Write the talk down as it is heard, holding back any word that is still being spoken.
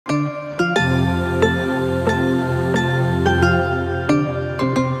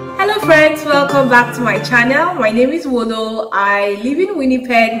welcome back to my channel. My name is Wolo. I live in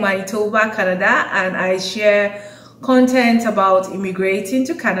Winnipeg, Manitoba, Canada, and I share content about immigrating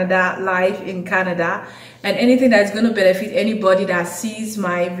to Canada, life in Canada, and anything that's going to benefit anybody that sees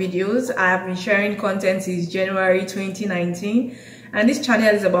my videos. I have been sharing content since January 2019, and this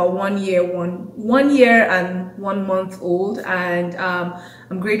channel is about one year and 1 month old, and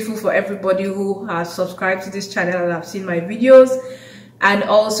I'm grateful for everybody who has subscribed to this channel and have seen my videos, and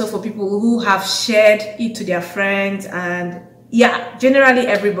also for people who have shared it to their friends, and yeah, generally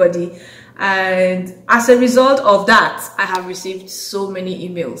everybody. And as a result of that, I have received so many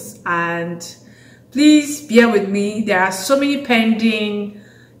emails, and please bear with me. There are so many pending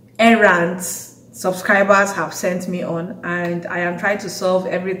errands subscribers have sent me on, and I am trying to solve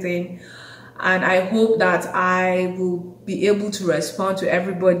everything, and I hope that I will be able to respond to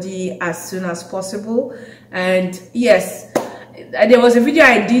everybody as soon as possible. And yes, there was a video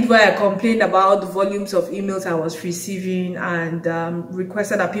I did where I complained about the volumes of emails I was receiving, and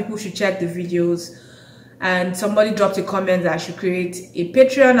requested that people should check the videos, and somebody dropped a comment that I should create a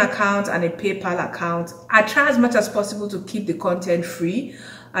Patreon account and a PayPal account. I try as much as possible to keep the content free,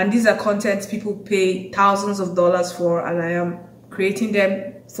 and these are contents people pay thousands of dollars for, and I am creating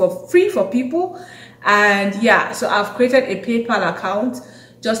them for free for people. And yeah, so I've created a PayPal account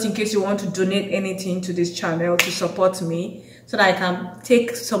just in case you want to donate anything to this channel to support me, so that I can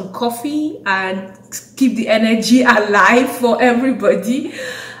take some coffee and keep the energy alive for everybody.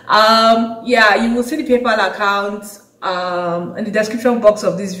 Yeah, you will see the PayPal account in the description box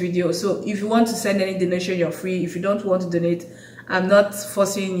of this video. So if you want to send any donation, you're free. If you don't want to donate, I'm not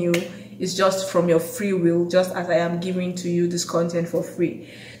forcing you. It's just from your free will, just as I am giving to you this content for free.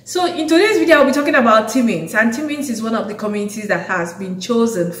 So in today's video, I'll be talking about TIMMINS, and TIMMINS is one of the communities that has been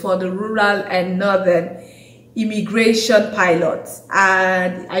chosen for the rural and northern immigration pilots.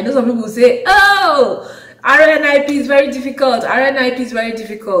 And I know some people say, oh, RNIP is very difficult, RNIP is very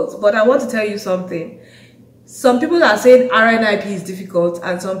difficult, but I want to tell you something. Some people are saying RNIP is difficult,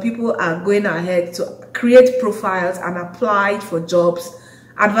 and some people are going ahead to create profiles and apply for jobs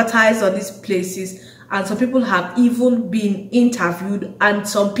advertised on these places, and some people have even been interviewed, and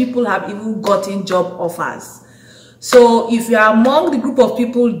some people have even gotten job offers. So if you are among the group of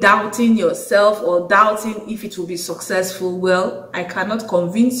people doubting yourself or doubting if it will be successful, well, I cannot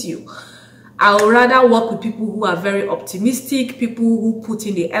convince you. I would rather work with people who are very optimistic, people who put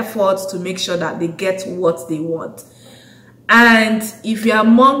in the efforts to make sure that they get what they want. And if you're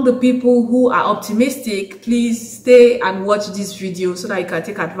among the people who are optimistic, please stay and watch this video so that you can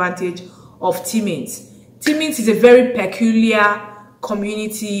take advantage of TIMMINS. TIMMINS is a very peculiar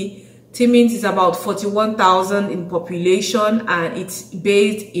community. TIMMINS is about 41,000 in population, and it's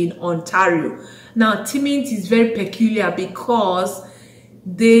based in Ontario. Now, TIMMINS is very peculiar because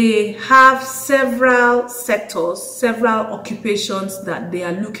they have several sectors, several occupations that they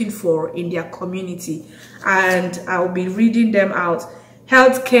are looking for in their community, and I'll be reading them out.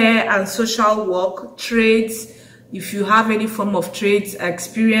 Healthcare and social work, trades. If you have any form of trades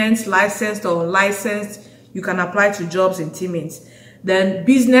experience, licensed or unlicensed, you can apply to jobs in TIMMINS. Then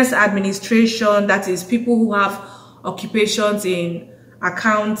business administration, that is people who have occupations in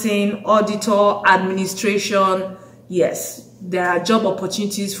accounting, auditor, administration. Yes, there are job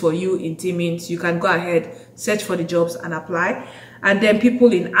opportunities for you in TIMMINS. You can go ahead, search for the jobs and apply. And then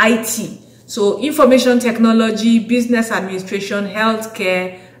people in IT, so information technology, business administration,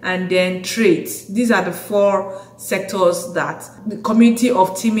 healthcare, and then trades. These are the 4 sectors that the community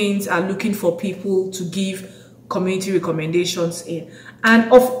of TIMMINS are looking for people to give community recommendations in. And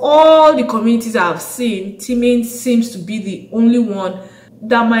of all the communities I've seen, TIMMINS seems to be the only one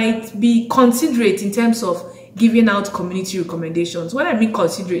that might be considerate in terms of giving out community recommendations. When I mean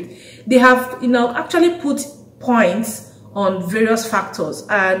considerate, they have actually put points on various factors.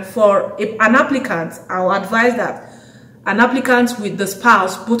 And for an applicant, I'll advise that an applicant with the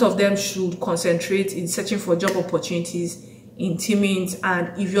spouse, both of them should concentrate in searching for job opportunities in TIMMINS.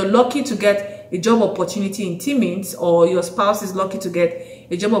 And if you're lucky to get a job opportunity in TIMMINS, or your spouse is lucky to get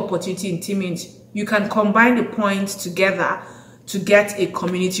a job opportunity in TIMMINS, you can combine the points together to get a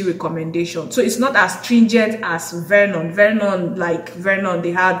community recommendation. So it's not as stringent as Vernon. Vernon,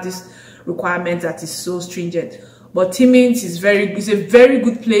 they have this requirement that is so stringent. But TIMMINS is a very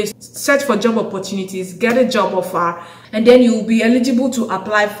good place. Search for job opportunities, get a job offer, and then you'll be eligible to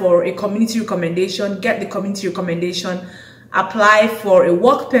apply for a community recommendation, get the community recommendation, apply for a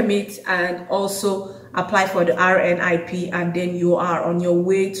work permit, and also apply for the RNIP, and then you are on your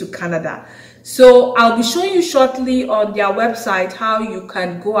way to Canada. So I'll be showing you shortly on their website how you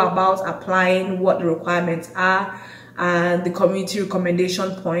can go about applying, what the requirements are, and the community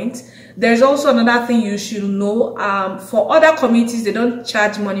recommendation point. There's also another thing you should know. For other communities, they don't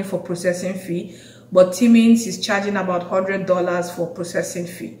charge money for processing fee, but TIMMINS is charging about $100 for processing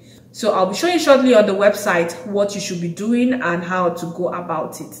fee. So I'll be showing you shortly on the website what you should be doing and how to go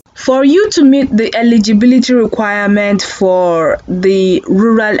about it. For you to meet the eligibility requirement for the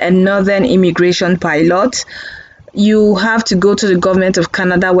rural and northern immigration pilot, you have to go to the Government of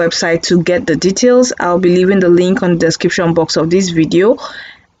Canada website to get the details. I'll be leaving the link on the description box of this video.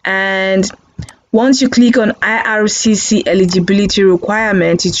 And once you click on IRCC eligibility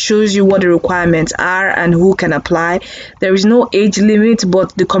requirement, it shows you what the requirements are and who can apply. There is no age limit,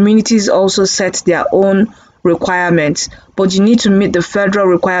 but the communities also set their own requirements, but you need to meet the federal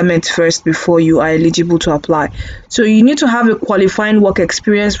requirements first before you are eligible to apply. So you need to have a qualifying work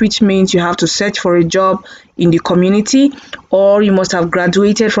experience, which means you have to search for a job in the community, or you must have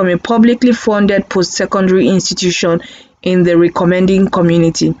graduated from a publicly funded post-secondary institution in the recommending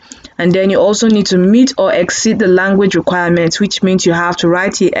community. And then you also need to meet or exceed the language requirements, which means you have to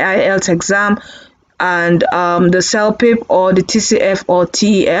write the IELTS exam and the CELPIP or the TCF or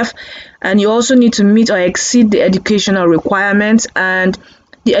TEF. And you also need to meet or exceed the educational requirements. And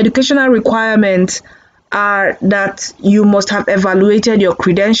the educational requirements are that you must have evaluated your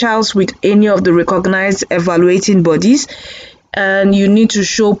credentials with any of the recognized evaluating bodies. And you need to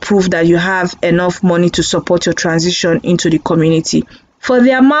show proof that you have enough money to support your transition into the community. For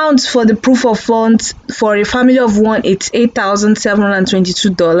the amount for the proof of funds, for a family of one, it's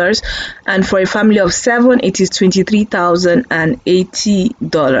 $8,722, and for a family of 7, it is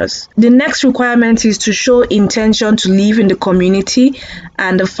 $23,080. The next requirement is to show intention to live in the community,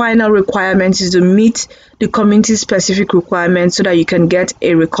 and the final requirement is to meet the community-specific requirements so that you can get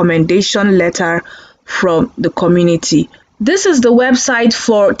a recommendation letter from the community. This is the website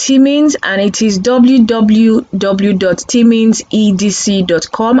for TIMMINS, and it is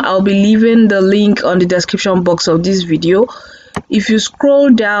www.timminsedc.com. I'll be leaving the link on the description box of this video. If you scroll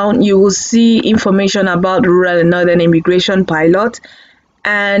down, you will see information about the rural and northern immigration pilot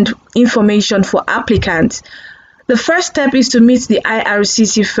and information for applicants. The first step is to meet the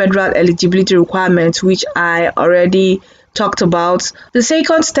IRCC federal eligibility requirements, which I already talked about. The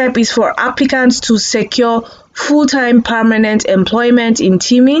second step is for applicants to secure full-time permanent employment in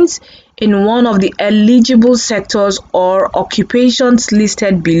TIMMINS in one of the eligible sectors or occupations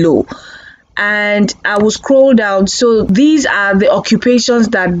listed below. And I will scroll down. So these are the occupations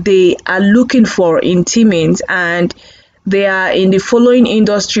that they are looking for in TIMMINS, and they are in the following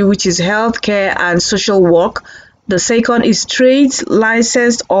industry, which is healthcare and social work. The second is trades,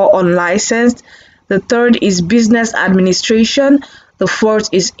 licensed or unlicensed. The third is business administration. The fourth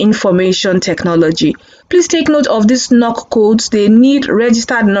is information technology. Please take note of these NOC codes. They need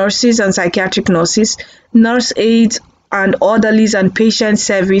registered nurses and psychiatric nurses, nurse aides and orderlies and patient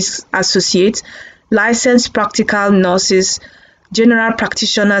service associates, licensed practical nurses, general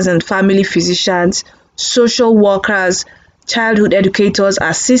practitioners and family physicians, social workers, childhood educators,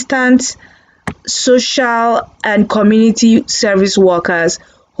 assistants, social and community service workers,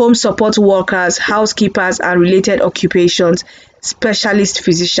 home support workers, housekeepers and related occupations, specialist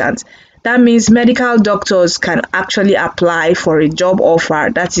physicians. That means medical doctors can actually apply for a job offer.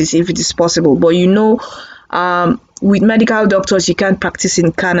 That is, if it is possible. But you know, with medical doctors, you can't practice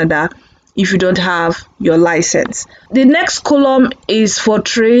in Canada if you don't have your license. The next column is for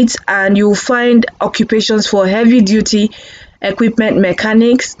trades, and you'll find occupations for heavy duty equipment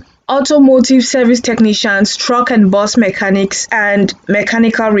mechanics, automotive service technicians, truck and bus mechanics, and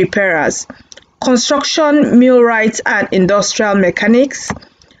mechanical repairers, construction, millwrights and industrial mechanics,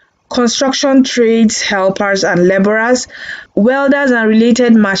 construction trades helpers and laborers, welders and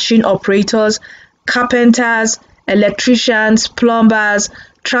related machine operators, carpenters, electricians, plumbers,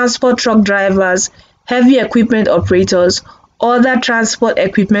 transport truck drivers, heavy equipment operators, other transport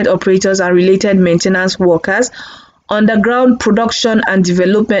equipment operators and related maintenance workers, underground production and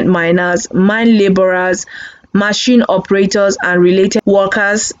development miners, mine laborers, machine operators and related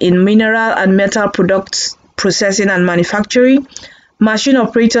workers in mineral and metal products processing and manufacturing, machine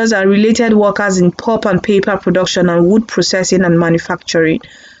operators and related workers in pulp and paper production and wood processing and manufacturing.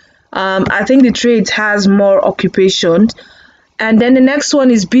 I think the trades has more occupations. And then the next one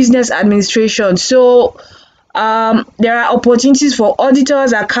is business administration. So there are opportunities for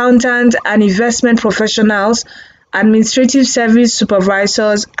auditors, accountants, and investment professionals, administrative service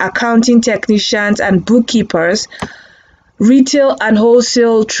supervisors, accounting technicians, and bookkeepers, retail and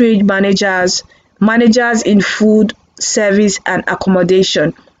wholesale trade managers, managers in food, service, and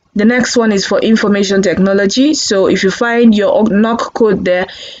accommodation. The next one is for information technology. So if you find your NOC code there,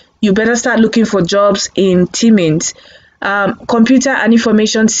 you better start looking for jobs in TIMMINS. Computer and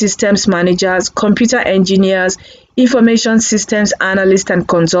information systems managers, computer engineers, information systems analysts and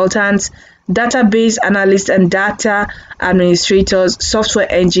consultants, database analysts and data administrators,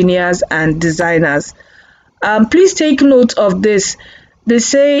 software engineers and designers. Please take note of this. They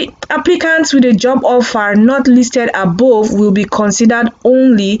say applicants with a job offer not listed above will be considered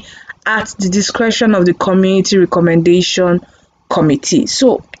only at the discretion of the community recommendation committee.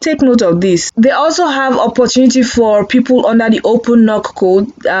 So take note of this. They also have opportunity for people under the open knock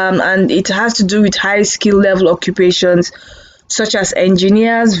code, and it has to do with high skill level occupations such as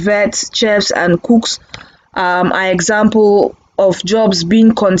engineers, vets, chefs and cooks are example of jobs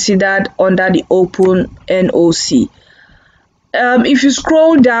being considered under the open NOC. If you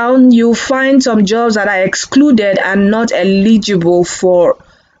scroll down, you'll find some jobs that are excluded and not eligible for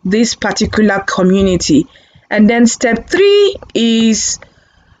this particular community. And then step 3 is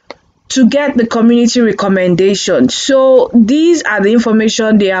to get the community recommendation. So these are the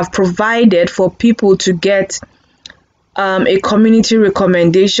information they have provided for people to get a community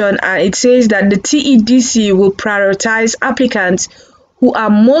recommendation, and it says that the TEDC will prioritize applicants who are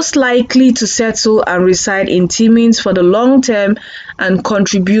most likely to settle and reside in TIMMINS for the long term and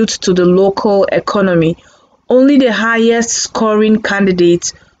contribute to the local economy. Only the highest scoring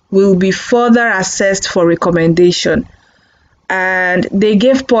candidates will be further assessed for recommendation, and they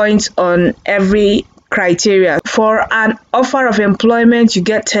gave points on every criteria. For an offer of employment, you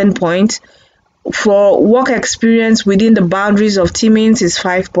get 10 points. For work experience within the boundaries of TIMMINS is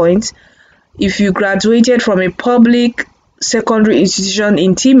 5 points. If you graduated from a public secondary institution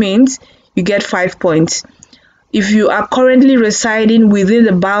in TIMMINS, you get 5 points. If you are currently residing within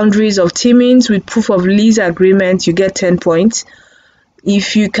the boundaries of TIMMINS with proof of lease agreement, you get 10 points.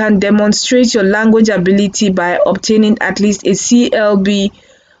 If you can demonstrate your language ability by obtaining at least a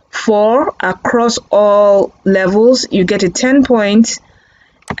CLB4 across all levels, you get a 10 points.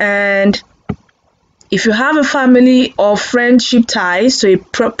 And if you have a family or friendship ties to a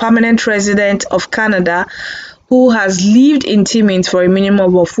permanent resident of Canada who has lived in TIMMINS for a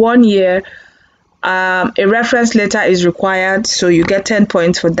minimum of 1 year, a reference letter is required, so you get 10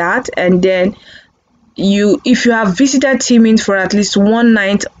 points for that. And then if you have visited TIMMINS for at least 1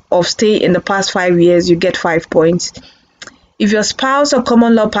 night of stay in the past 5 years, you get 5 points. If your spouse or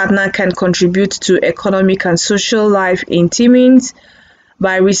common law partner can contribute to economic and social life in TIMMINS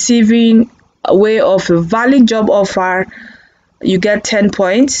by receiving a way of a valid job offer, you get 10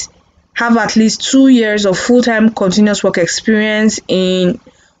 points. Have at least 2 years of full-time continuous work experience in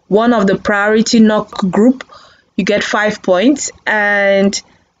one of the priority knock group, you get 5 points. And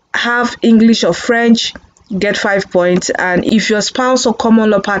have English or French, you get 5 points. And if your spouse or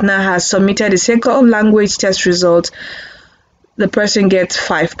common law partner has submitted a second language test result, the person gets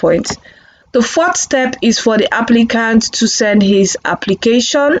 5 points. The fourth step is for the applicant to send his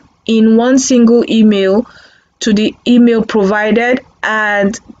application in one single email to the email provided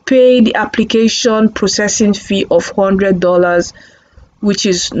and pay the application processing fee of $100, which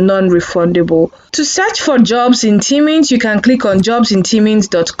is non-refundable. To search for jobs in TIMMINS, you can click on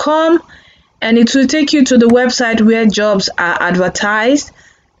jobsintimmins.com and it will take you to the website where jobs are advertised.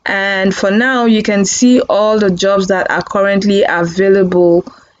 And for now, you can see all the jobs that are currently available.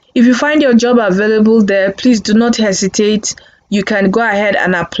 If you find your job available there, please do not hesitate. You can go ahead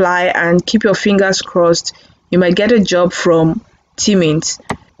and apply and keep your fingers crossed. You might get a job from TIMMINS.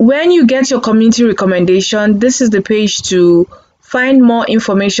 When you get your community recommendation, this is the page to find more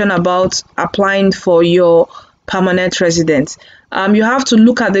information about applying for your permanent residence. You have to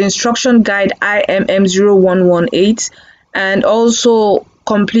look at the instruction guide IMM 0118 and also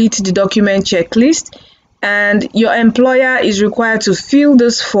complete the document checklist. And your employer is required to fill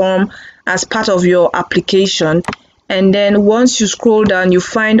this form as part of your application. And then once you scroll down, you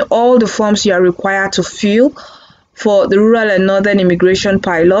find all the forms you are required to fill for the rural and northern immigration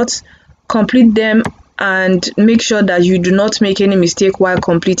pilots. Complete them and make sure that you do not make any mistake while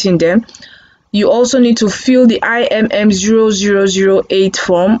completing them. You also need to fill the IMM 0008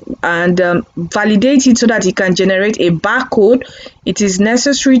 form and validate it so that it can generate a barcode. It is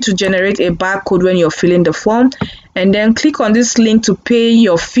necessary to generate a barcode when you're filling the form. And then click on this link to pay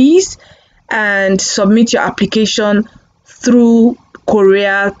your fees and submit your application through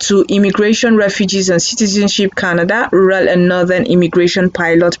courier to Immigration, Refugees and Citizenship Canada, Rural and Northern Immigration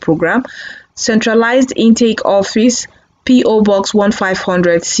Pilot Program, Centralized Intake Office, P.O. Box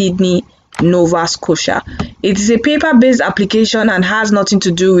 1500, Sydney, Nova Scotia. It is a paper-based application and has nothing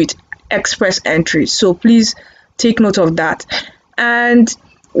to do with express entry, so please take note of that. And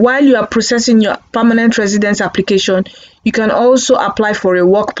while you are processing your permanent residence application, you can also apply for a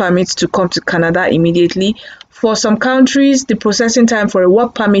work permit to come to Canada immediately. For some countries, the processing time for a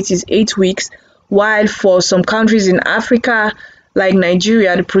work permit is 8 weeks, while for some countries in Africa, like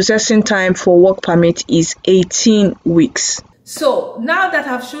Nigeria, the processing time for work permit is 18 weeks. So now that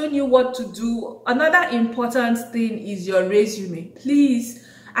I've shown you what to do, another important thing is your resume. Please,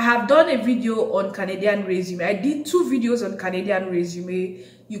 I have done a video on Canadian resume. I did 2 videos on Canadian resume.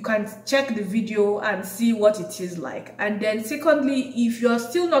 You can check the video and see what it is like. And then secondly, if you're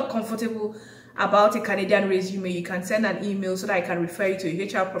still not comfortable about a Canadian resume, you can send an email so that I can refer you to a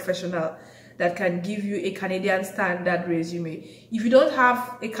HR professional that can give you a Canadian standard resume. If you don't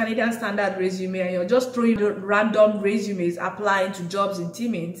have a Canadian standard resume and you're just throwing random resumes applying to jobs in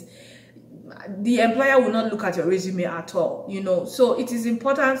TIMMINS, the employer will not look at your resume at all, you know. So it is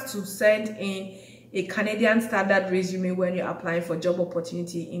important to send in a Canadian standard resume when you're applying for job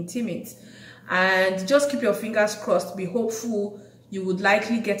opportunity in TIMMINS. And just keep your fingers crossed, be hopeful. You would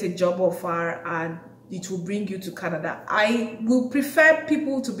likely get a job offer and it will bring you to Canada. I will prefer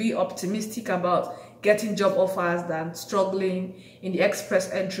people to be optimistic about getting job offers than struggling in the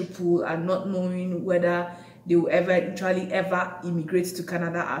express entry pool and not knowing whether they will eventually ever immigrate to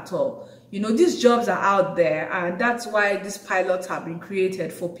Canada at all. You know, these jobs are out there, and that's why these pilots have been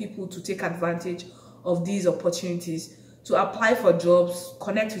created, for people to take advantage of these opportunities, to apply for jobs,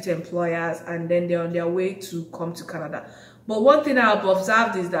 connect with employers, and then they're on their way to come to Canada. But one thing I've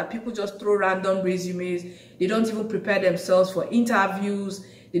observed is that people just throw random resumes. They don't even prepare themselves for interviews.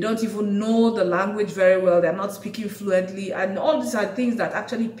 They don't even know the language very well. They're not speaking fluently. And all these are things that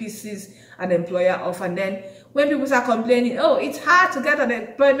actually pisses an employer off. And then when people start complaining, oh, it's hard to get an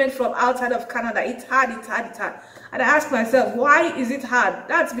employment from outside of Canada. It's hard, it's hard, it's hard. And I ask myself, why is it hard?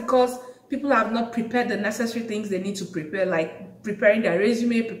 That's because people have not prepared the necessary things they need to prepare, like preparing their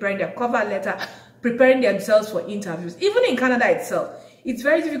resume, preparing their cover letter, preparing themselves for interviews. Even in Canada itself, it's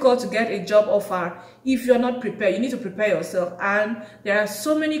very difficult to get a job offer if you're not prepared. You need to prepare yourself. And there are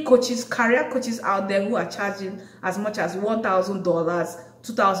so many coaches, career coaches out there, who are charging as much as $1,000,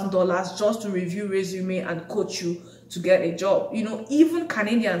 $2,000 just to review resume and coach you to get a job. You know, even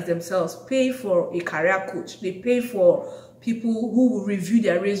Canadians themselves pay for a career coach. They pay for people who will review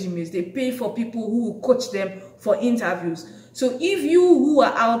their resumes. They pay for people who will coach them for interviews. So if you who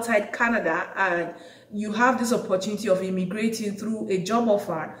are outside Canada and you have this opportunity of immigrating through a job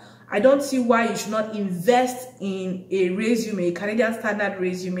offer, I don't see why you should not invest in a resume, a Canadian standard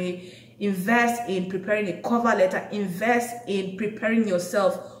resume, invest in preparing a cover letter, invest in preparing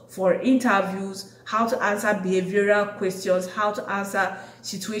yourself for interviews, how to answer behavioral questions, how to answer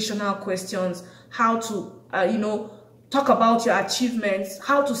situational questions, how to, talk about your achievements,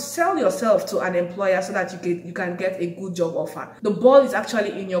 how to sell yourself to an employer so that you can get a good job offer. The ball is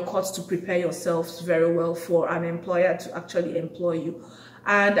actually in your court to prepare yourselves very well for an employer to actually employ you.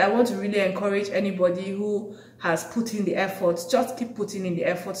 And I want to really encourage anybody who has put in the efforts, just keep putting in the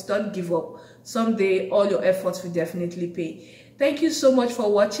efforts. Don't give up. Someday, all your efforts will definitely pay. Thank you so much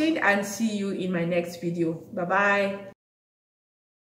for watching, and see you in my next video. Bye-bye.